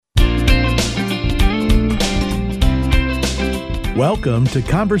Welcome to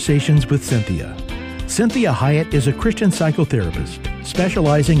Conversations with Cynthia. Cynthia Hiett is a Christian psychotherapist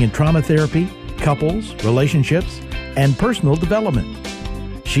specializing in trauma therapy, couples, relationships, and personal development.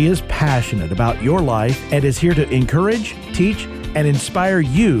 She is passionate about your life and is here to encourage, teach, and inspire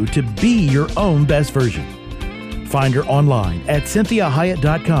you to be your own best version. Find her online at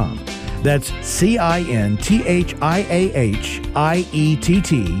CynthiaHiett.com. That's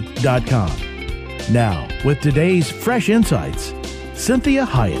CynthiaHiett.com. Now, with today's fresh insights, Cynthia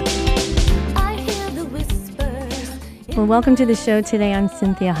Hiett. Well, welcome to the show today. I'm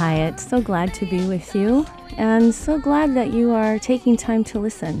Cynthia Hiett. So glad to be with you, and so glad that you are taking time to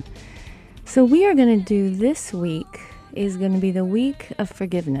listen. So we are going to do this week is going to be the week of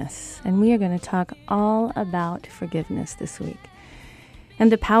forgiveness, and we are going to talk all about forgiveness this week,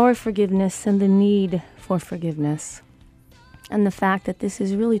 and the power of forgiveness and the need for forgiveness, and the fact that this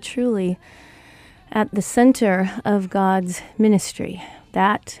is really truly at the center of God's ministry,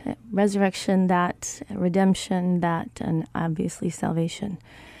 that resurrection, that redemption, that, and obviously salvation.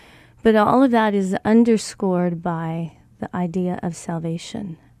 But all of that is underscored by the idea of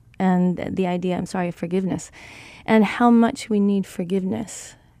salvation and the idea, of forgiveness, and how much we need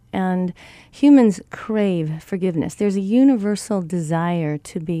forgiveness. And humans crave forgiveness. There's a universal desire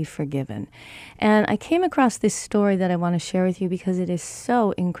to be forgiven. And I came across this story that I want to share with you because it is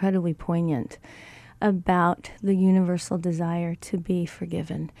so incredibly poignant about the universal desire to be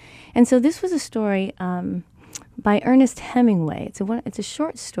forgiven. And so this was a story by Ernest Hemingway. It's a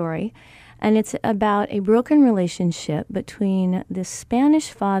short story, and it's about a broken relationship between this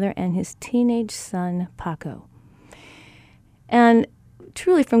Spanish father and his teenage son, Paco. And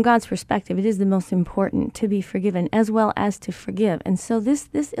truly, from God's perspective, it is the most important to be forgiven as well as to forgive. And so this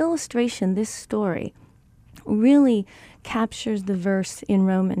illustration, this story, really captures the verse in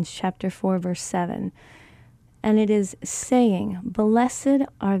Romans chapter 4, verse 7. And it is saying, "Blessed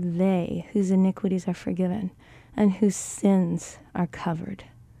are they whose iniquities are forgiven and whose sins are covered."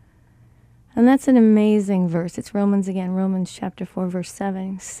 And that's an amazing verse. It's Romans chapter 4, verse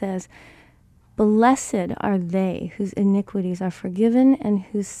 7 says, "Blessed are they whose iniquities are forgiven and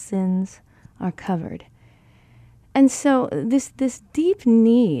whose sins are covered." And so this deep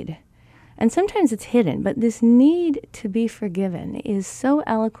need, and sometimes it's hidden, but this need to be forgiven is so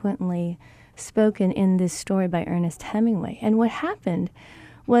eloquently spoken in this story by Ernest Hemingway. And what happened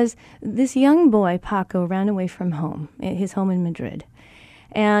was this young boy, Paco, ran away from home, his home in Madrid.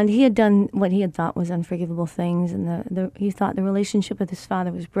 And he had done what he had thought was unforgivable things, and he thought the relationship with his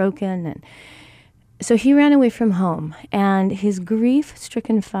father was broken. And so he ran away from home, and his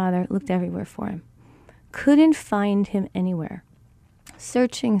grief-stricken father looked everywhere for him, couldn't find him anywhere.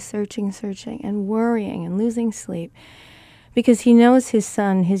 Searching, and worrying and losing sleep because he knows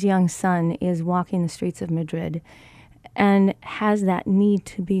his young son, is walking the streets of Madrid and has that need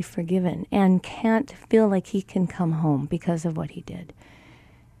to be forgiven and can't feel like he can come home because of what he did.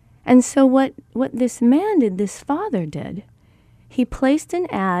 And so what this man did, this father did, he placed an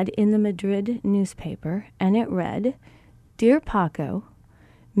ad in the Madrid newspaper, and it read, "Dear Paco,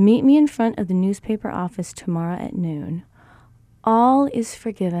 meet me in front of the newspaper office tomorrow at noon. All is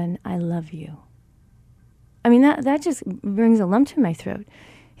forgiven. I love you." I mean, that just brings a lump to my throat.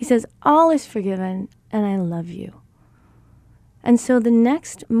 He says, "All is forgiven, and I love you." And so the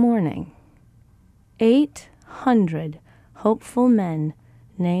next morning, 800 hopeful men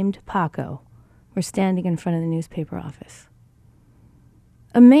named Paco were standing in front of the newspaper office.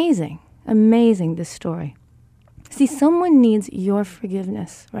 Amazing, this story. See, someone needs your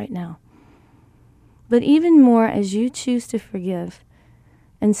forgiveness right now. But even more, as you choose to forgive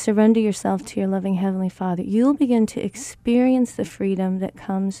and surrender yourself to your loving Heavenly Father, you'll begin to experience the freedom that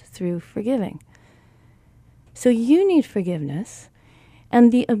comes through forgiving. So you need forgiveness, and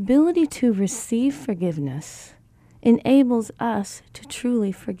the ability to receive forgiveness enables us to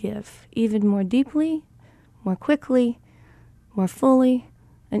truly forgive, even more deeply, more quickly, more fully,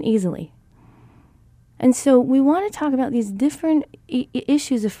 and easily. And so we want to talk about these different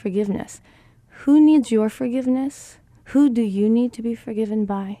issues of forgiveness. Who needs your forgiveness? Who do you need to be forgiven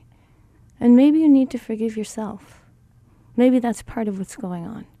by? And maybe you need to forgive yourself. Maybe that's part of what's going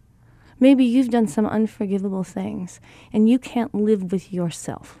on. Maybe you've done some unforgivable things and you can't live with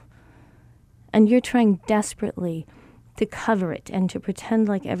yourself. And you're trying desperately to cover it and to pretend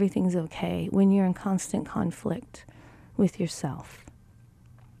like everything's okay when you're in constant conflict with yourself.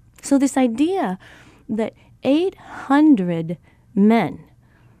 So this idea that 800 men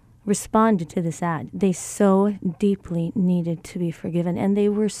responded to this ad. They so deeply needed to be forgiven, and they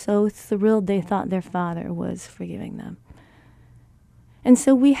were so thrilled they thought their father was forgiving them. And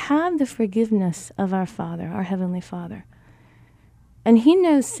so we have the forgiveness of our Father, our Heavenly Father. And he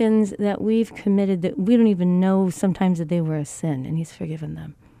knows sins that we've committed that we don't even know sometimes that they were a sin, and he's forgiven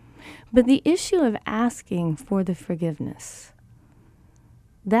them. But the issue of asking for the forgiveness,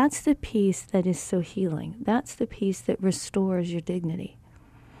 that's the piece that is so healing. That's the piece that restores your dignity.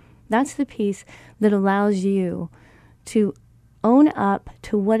 That's the piece that allows you to own up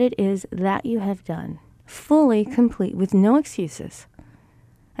to what it is that you have done, fully complete, with no excuses,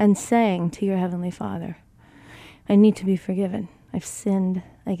 and saying to your Heavenly Father, I need to be forgiven. I've sinned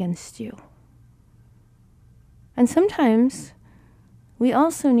against you. And sometimes we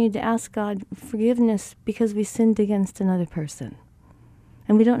also need to ask God forgiveness because we sinned against another person,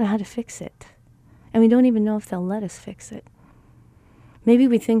 and we don't know how to fix it, and we don't even know if they'll let us fix it. Maybe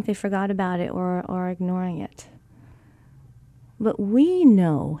we think they forgot about it or are ignoring it. But we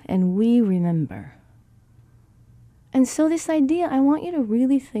know and we remember. And so this idea, I want you to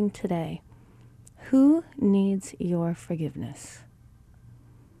really think today, who needs your forgiveness?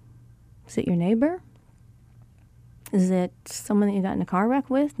 Is it your neighbor? Is it someone that you got in a car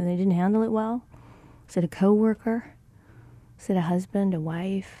wreck with and they didn't handle it well? Is it a coworker? Is it a husband, a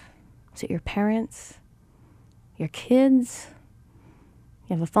wife? Is it your parents? Your kids?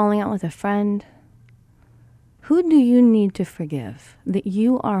 You have a falling out with a friend? Who do you need to forgive that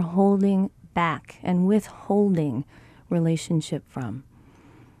you are holding back and withholding relationship from?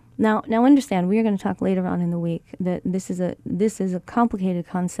 Now understand, we are going to talk later on in the week that this is a complicated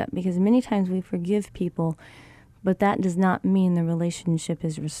concept, because many times we forgive people, but that does not mean the relationship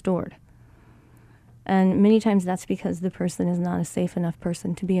is restored. And many times that's because the person is not a safe enough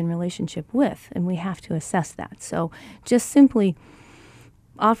person to be in relationship with, and we have to assess that. So just simply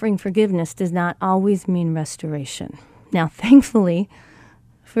offering forgiveness does not always mean restoration. Now, thankfully,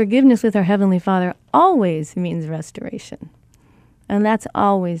 forgiveness with our Heavenly Father always means restoration. And that's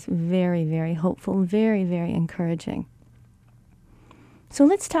always very, very hopeful, very, very encouraging. So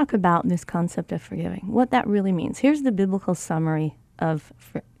let's talk about this concept of forgiving, what that really means. Here's the biblical summary of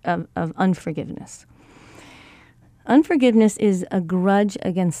unforgiveness. Unforgiveness is a grudge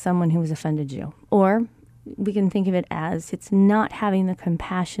against someone who has offended you, or we can think of it as it's not having the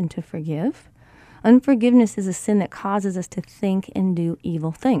compassion to forgive. Unforgiveness is a sin that causes us to think and do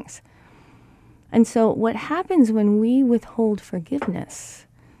evil things. And so what happens when we withhold forgiveness,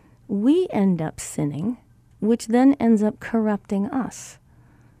 we end up sinning, which then ends up corrupting us.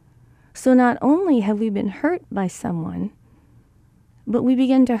 So not only have we been hurt by someone, but we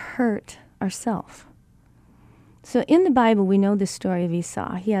begin to hurt ourselves. So in the Bible, we know the story of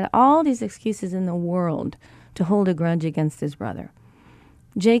Esau. He had all these excuses in the world to hold a grudge against his brother.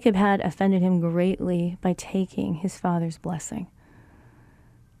 Jacob had offended him greatly by taking his father's blessing.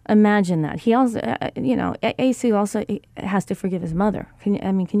 Imagine that. He also, Esau also has to forgive his mother. Can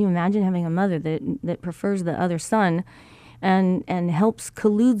you imagine having a mother that prefers the other son and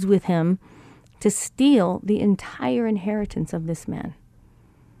colludes with him to steal the entire inheritance of this man?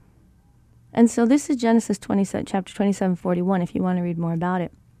 And so this is Genesis 27, chapter 27:41, if you want to read more about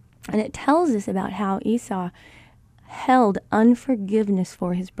it. And it tells us about how Esau held unforgiveness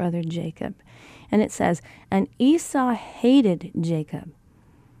for his brother Jacob. And it says, and Esau hated Jacob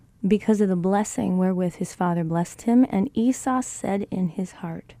because of the blessing wherewith his father blessed him. And Esau said in his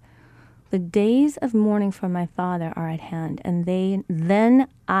heart, the days of mourning for my father are at hand, and then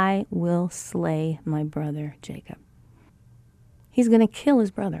I will slay my brother Jacob. He's going to kill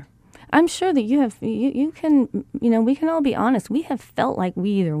his brother. I'm sure that we can all be honest. We have felt like we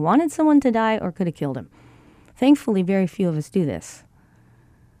either wanted someone to die or could have killed him. Thankfully, very few of us do this.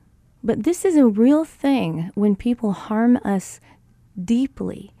 But this is a real thing when people harm us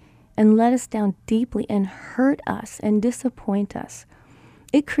deeply and let us down deeply and hurt us and disappoint us.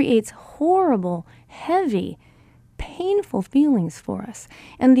 It creates horrible, heavy, painful feelings for us.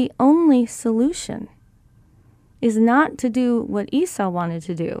 And the only solution is not to do what Esau wanted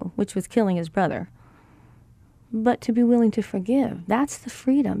to do, which was killing his brother, but to be willing to forgive. That's the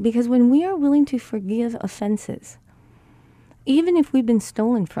freedom. Because when we are willing to forgive offenses, even if we've been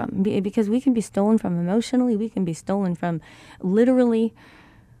stolen from, because we can be stolen from emotionally, we can be stolen from literally,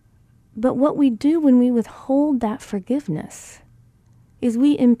 but what we do when we withhold that forgiveness is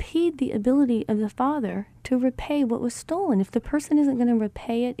we impede the ability of the Father to repay what was stolen. If the person isn't going to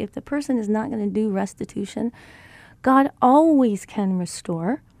repay it, if the person is not going to do restitution, God always can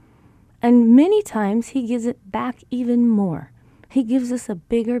restore, and many times he gives it back even more. He gives us a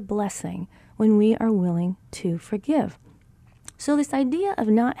bigger blessing when we are willing to forgive. So this idea of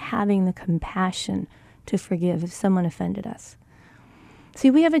not having the compassion to forgive if someone offended us. See,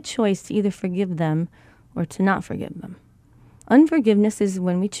 we have a choice to either forgive them or to not forgive them. Unforgiveness is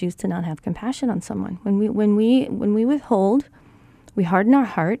when we choose to not have compassion on someone, when we withhold We harden our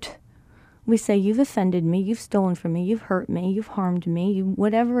heart. We say, you've offended me, you've stolen from me, you've hurt me, you've harmed me,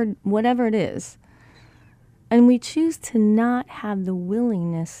 whatever it is. And we choose to not have the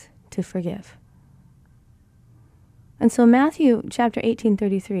willingness to forgive. And so Matthew chapter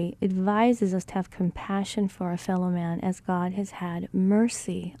 18:33 advises us to have compassion for our fellow man as God has had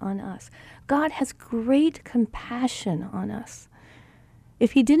mercy on us. God has great compassion on us.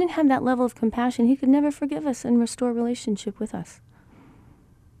 If he didn't have that level of compassion, he could never forgive us and restore relationship with us.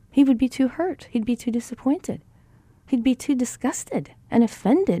 He would be too hurt. He'd be too disappointed. He'd be too disgusted and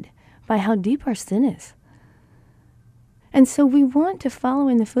offended by how deep our sin is. And so we want to follow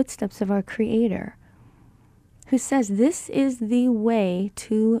in the footsteps of our Creator, who says this is the way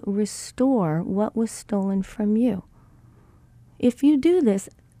to restore what was stolen from you. If you do this,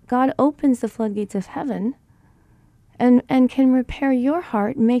 God opens the floodgates of heaven and can repair your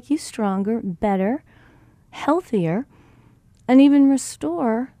heart, make you stronger, better, healthier, and even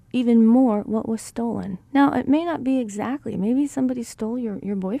restore even more what was stolen. Now, it may not be exactly. Maybe somebody stole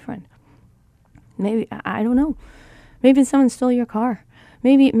your boyfriend. Maybe, I don't know. Maybe someone stole your car.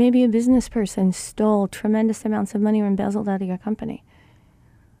 Maybe a business person stole tremendous amounts of money or embezzled out of your company.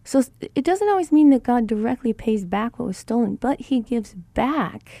 So it doesn't always mean that God directly pays back what was stolen, but he gives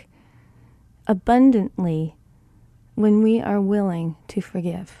back abundantly when we are willing to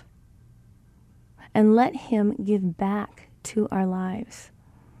forgive. And let him give back to our lives.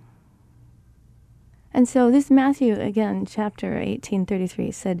 And so this Matthew, again, chapter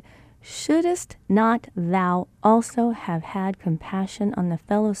 18:33 said, shouldest not thou also have had compassion on the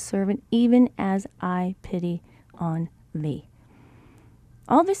fellow servant, even as I pity on thee?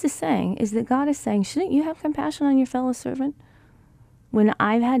 All this is saying is that God is saying, shouldn't you have compassion on your fellow servant when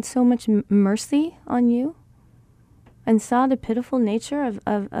I've had so much mercy on you and saw the pitiful nature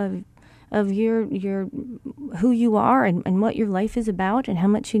of your who you are and what your life is about and how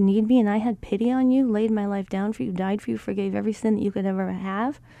much you need me, and I had pity on you, laid my life down for you, died for you, forgave every sin that you could ever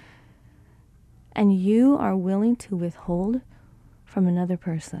have, and you are willing to withhold from another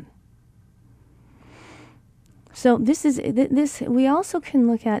person. So this we also can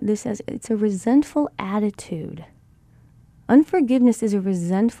look at this as it's a resentful attitude. Unforgiveness is a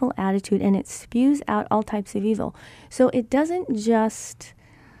resentful attitude, and it spews out all types of evil. So it doesn't just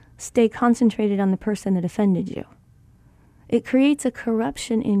stay concentrated on the person that offended you. It creates a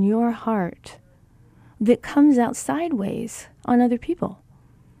corruption in your heart that comes out sideways on other people.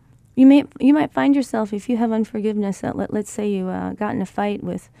 You might find yourself, if you have unforgiveness, let's say you got in a fight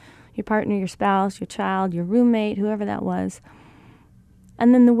with your partner, your spouse, your child, your roommate, whoever that was,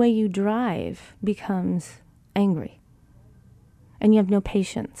 and then the way you drive becomes angry. And you have no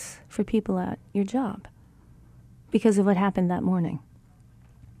patience for people at your job because of what happened that morning.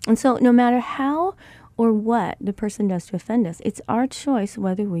 And so no matter how or what the person does to offend us, it's our choice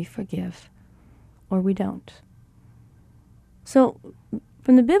whether we forgive or we don't. So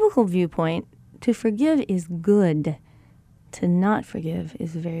from the biblical viewpoint, to forgive is good. To not forgive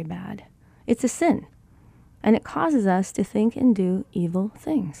is very bad. It's a sin, and it causes us to think and do evil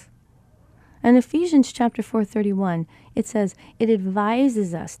things. In Ephesians chapter 4:31, it says, it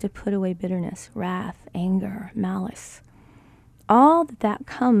advises us to put away bitterness, wrath, anger, malice. All that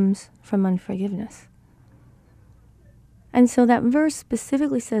comes from unforgiveness. And so that verse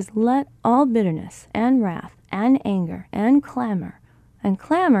specifically says, let all bitterness and wrath and anger and clamor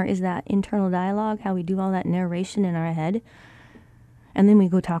is that internal dialogue, how we do all that narration in our head, and then we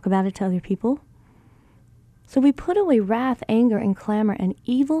go talk about it to other people. So we put away wrath, anger, and clamor and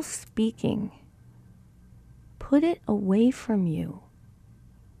evil speaking. Put it away from you.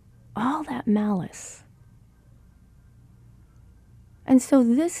 All that malice. And so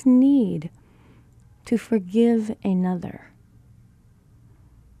this need to forgive another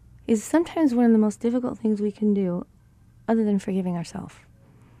is sometimes one of the most difficult things we can do other than forgiving ourselves.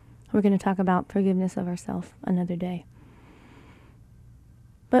 We're going to talk about forgiveness of ourselves another day.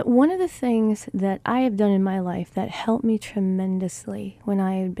 But one of the things that I have done in my life that helped me tremendously when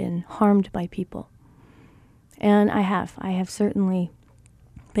I had been harmed by people, and I have certainly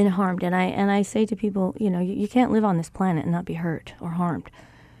been harmed, and I say to people, you can't live on this planet and not be hurt or harmed.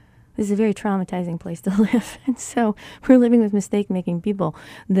 This is a very traumatizing place to live. And so we're living with mistake-making people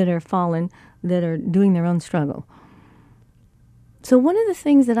that are fallen, that are doing their own struggle. So one of the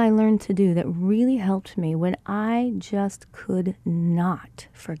things that I learned to do that really helped me when I just could not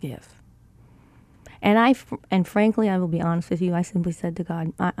forgive, and frankly, I will be honest with you, I simply said to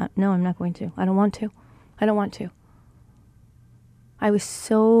God, no, I'm not going to. I don't want to. I don't want to.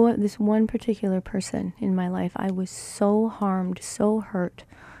 This one particular person in my life, I was so harmed, so hurt.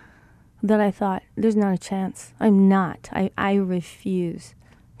 that I thought, there's not a chance. I refuse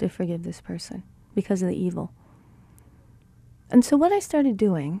to forgive this person because of the evil. And so what I started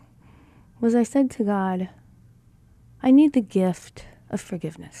doing was I said to God, I need the gift of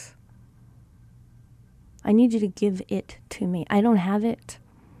forgiveness. I need you to give it to me. I don't have it.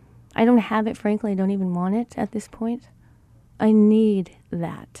 I don't have it, frankly. I don't even want it at this point. I need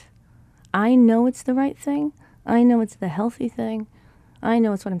that. I know it's the right thing. I know it's the healthy thing. I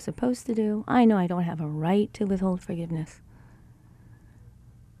know it's what I'm supposed to do. I know I don't have a right to withhold forgiveness.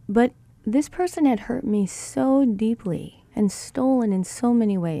 But this person had hurt me so deeply and stolen in so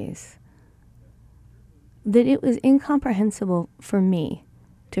many ways that it was incomprehensible for me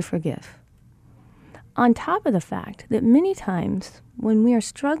to forgive. On top of the fact that many times when we are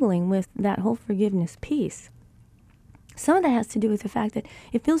struggling with that whole forgiveness piece, some of that has to do with the fact that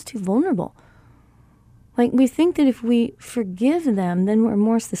it feels too vulnerable. Like we think that if we forgive them, then we're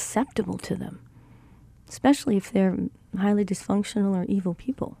more susceptible to them, especially if they're highly dysfunctional or evil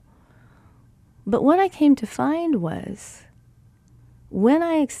people. But what I came to find was when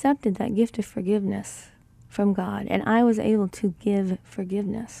I accepted that gift of forgiveness from God and I was able to give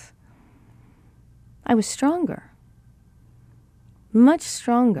forgiveness, I was stronger, much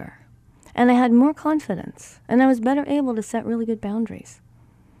stronger, and I had more confidence, and I was better able to set really good boundaries.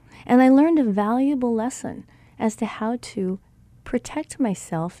 And I learned a valuable lesson as to how to protect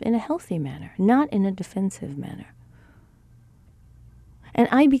myself in a healthy manner, not in a defensive manner. And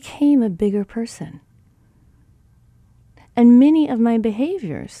I became a bigger person. And many of my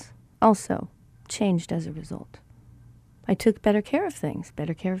behaviors also changed as a result. I took better care of things,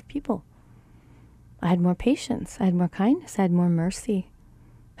 better care of people. I had more patience, I had more kindness, I had more mercy,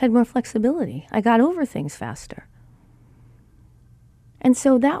 I had more flexibility. I got over things faster. And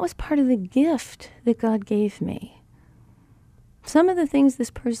so that was part of the gift that God gave me. Some of the things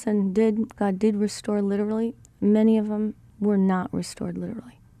this person did, God did restore literally. Many of them were not restored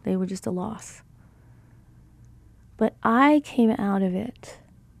literally. They were just a loss. But I came out of it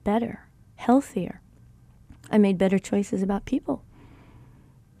better, healthier. I made better choices about people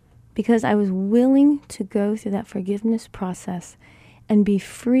because I was willing to go through that forgiveness process and be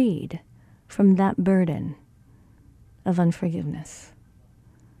freed from that burden of unforgiveness.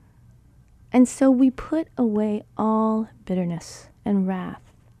 And so we put away all bitterness and wrath,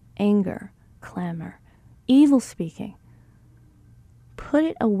 anger, clamor, evil speaking. Put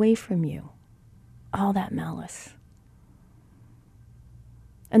it away from you, all that malice.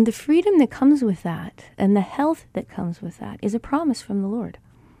 And the freedom that comes with that and the health that comes with that is a promise from the Lord.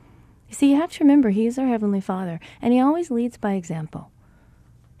 You see, you have to remember, He is our Heavenly Father, and He always leads by example.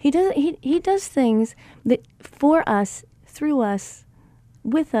 He does things that for us, through us,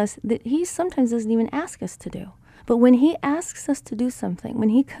 with us, that He sometimes doesn't even ask us to do. But when He asks us to do something, when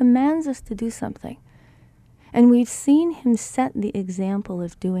He commands us to do something, and we've seen Him set the example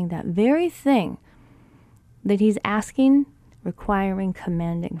of doing that very thing that He's asking, requiring,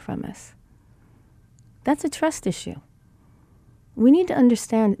 commanding from us, that's a trust issue. We need to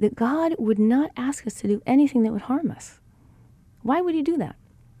understand that God would not ask us to do anything that would harm us. Why would He do that?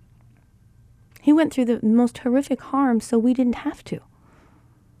 He went through the most horrific harm so we didn't have to.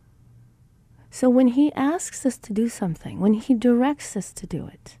 So when He asks us to do something, when He directs us to do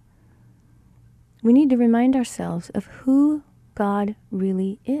it, we need to remind ourselves of who God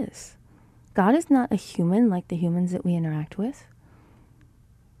really is. God is not a human like the humans that we interact with.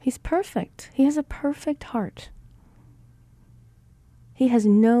 He's perfect. He has a perfect heart. He has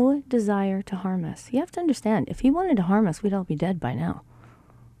no desire to harm us. You have to understand, if He wanted to harm us, we'd all be dead by now.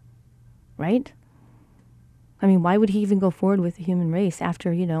 Right? I mean, why would He even go forward with the human race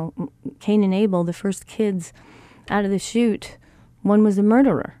after, Cain and Abel, the first kids out of the chute, one was a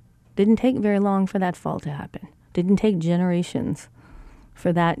murderer. Didn't take very long for that fall to happen. Didn't take generations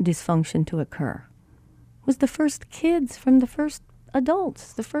for that dysfunction to occur. It was the first kids from the first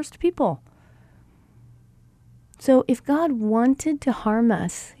adults, the first people. So if God wanted to harm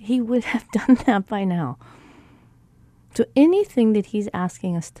us, He would have done that by now. So anything that He's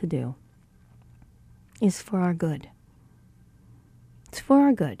asking us to do is for our good. It's for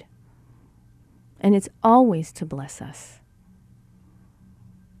our good. And it's always to bless us.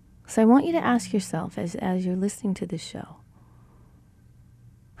 So I want you to ask yourself as you're listening to this show,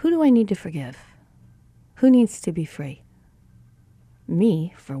 who do I need to forgive? Who needs to be free?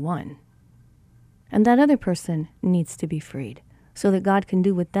 Me, for one. And that other person needs to be freed so that God can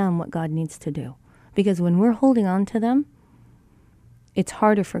do with them what God needs to do. Because when we're holding on to them, it's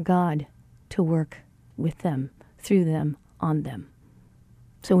harder for God to work with them, through them, on them.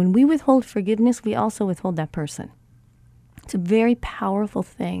 So when we withhold forgiveness, we also withhold that person. It's a very powerful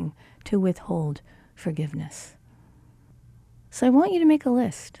thing to withhold forgiveness. So I want you to make a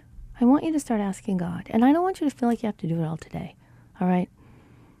list. I want you to start asking God. And I don't want you to feel like you have to do it all today. All right?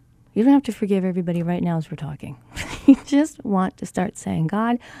 You don't have to forgive everybody right now as we're talking. You just want to start saying,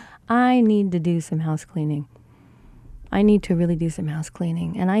 God, I need to do some house cleaning. I need to really do some house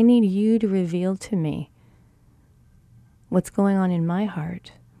cleaning. And I need you to reveal to me what's going on in my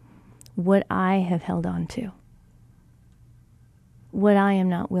heart, what I have held on to, what I am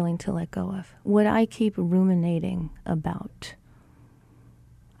not willing to let go of, what I keep ruminating about.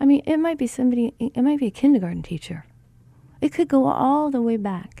 I mean, it might be a kindergarten teacher. It could go all the way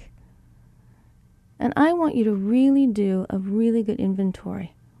back. And I want you to really do a really good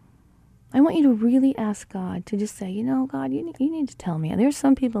inventory. I want you to really ask God to just say, God, you need to tell me. There's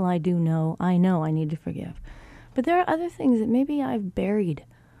some people I know I need to forgive. But there are other things that maybe I've buried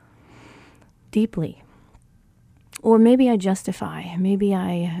deeply. Or maybe I justify. Maybe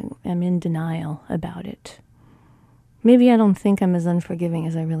I am in denial about it. Maybe I don't think I'm as unforgiving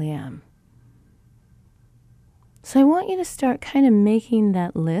as I really am. So I want you to start kind of making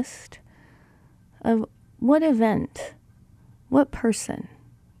that list of what event, what person,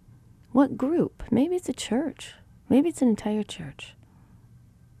 what group. Maybe it's a church. Maybe it's an entire church.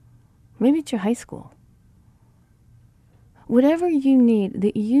 Maybe it's your high school. Whatever you need,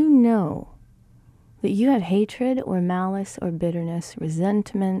 that you know that you have hatred or malice or bitterness,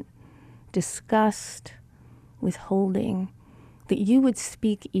 resentment, disgust, withholding, that you would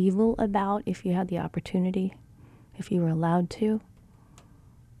speak evil about if you had the opportunity, if you were allowed to.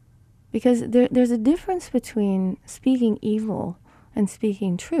 Because there's a difference between speaking evil and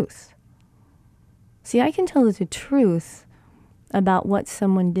speaking truth. See, I can tell the truth about what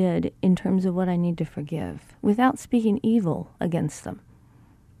someone did in terms of what I need to forgive without speaking evil against them.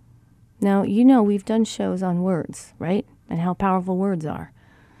 Now, we've done shows on words, right? And how powerful words are.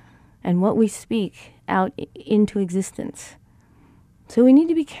 And what we speak out into existence. So we need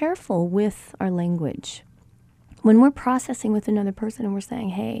to be careful with our language. When we're processing with another person and we're saying,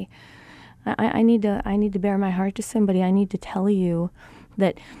 hey, I need to bear my heart to somebody. I need to tell you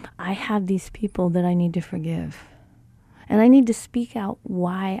that I have these people that I need to forgive. And I need to speak out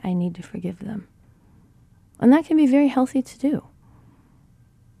why I need to forgive them. And that can be very healthy to do.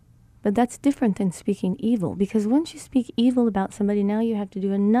 But that's different than speaking evil, because once you speak evil about somebody, now you have to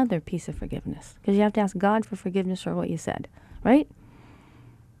do another piece of forgiveness, because you have to ask God for forgiveness for what you said, right?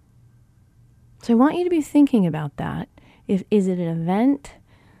 So I want you to be thinking about that. Is it an event?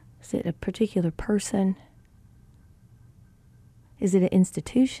 Is it a particular person? Is it an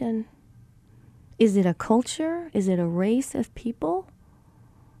institution? Is it a culture? Is it a race of people?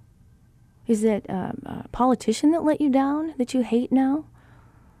 Is it a politician that let you down, that you hate now?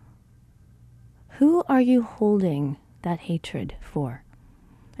 Who are you holding that hatred for?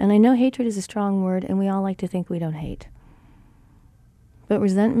 And I know hatred is a strong word, and we all like to think we don't hate. But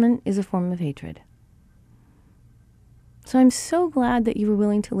resentment is a form of hatred. So I'm so glad that you were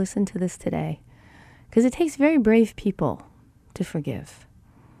willing to listen to this today, because it takes very brave people to forgive.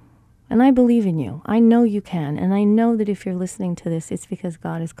 And I believe in you. I know you can. And I know that if you're listening to this, it's because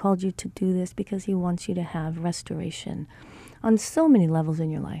God has called you to do this, because he wants you to have restoration on so many levels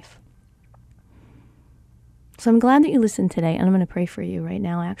in your life. So I'm glad that you listened today, and I'm going to pray for you right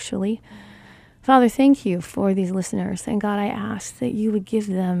now, actually. Father, thank you for these listeners. And God, I ask that you would give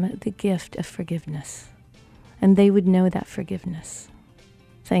them the gift of forgiveness, and they would know that forgiveness.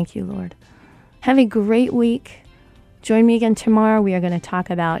 Thank you, Lord. Have a great week. Join me again tomorrow. We are going to talk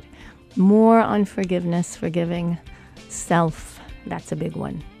about more on forgiveness, forgiving self. That's a big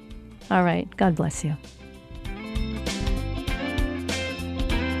one. All right. God bless you.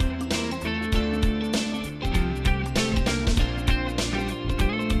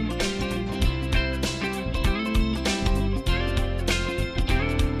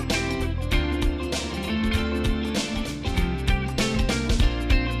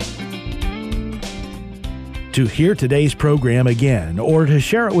 To hear today's program again or to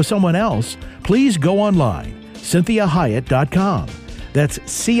share it with someone else, please go online, CynthiaHiett.com. That's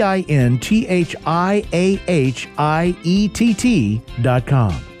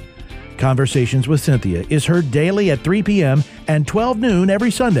CynthiaHiett.com. Conversations with Cynthia is heard daily at 3 p.m. and 12 noon every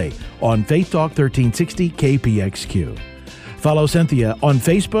Sunday on Faith Talk 1360 KPXQ. Follow Cynthia on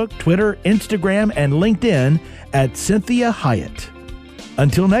Facebook, Twitter, Instagram, and LinkedIn at Cynthia Hiett.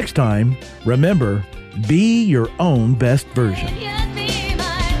 Until next time, remember, be your own best version.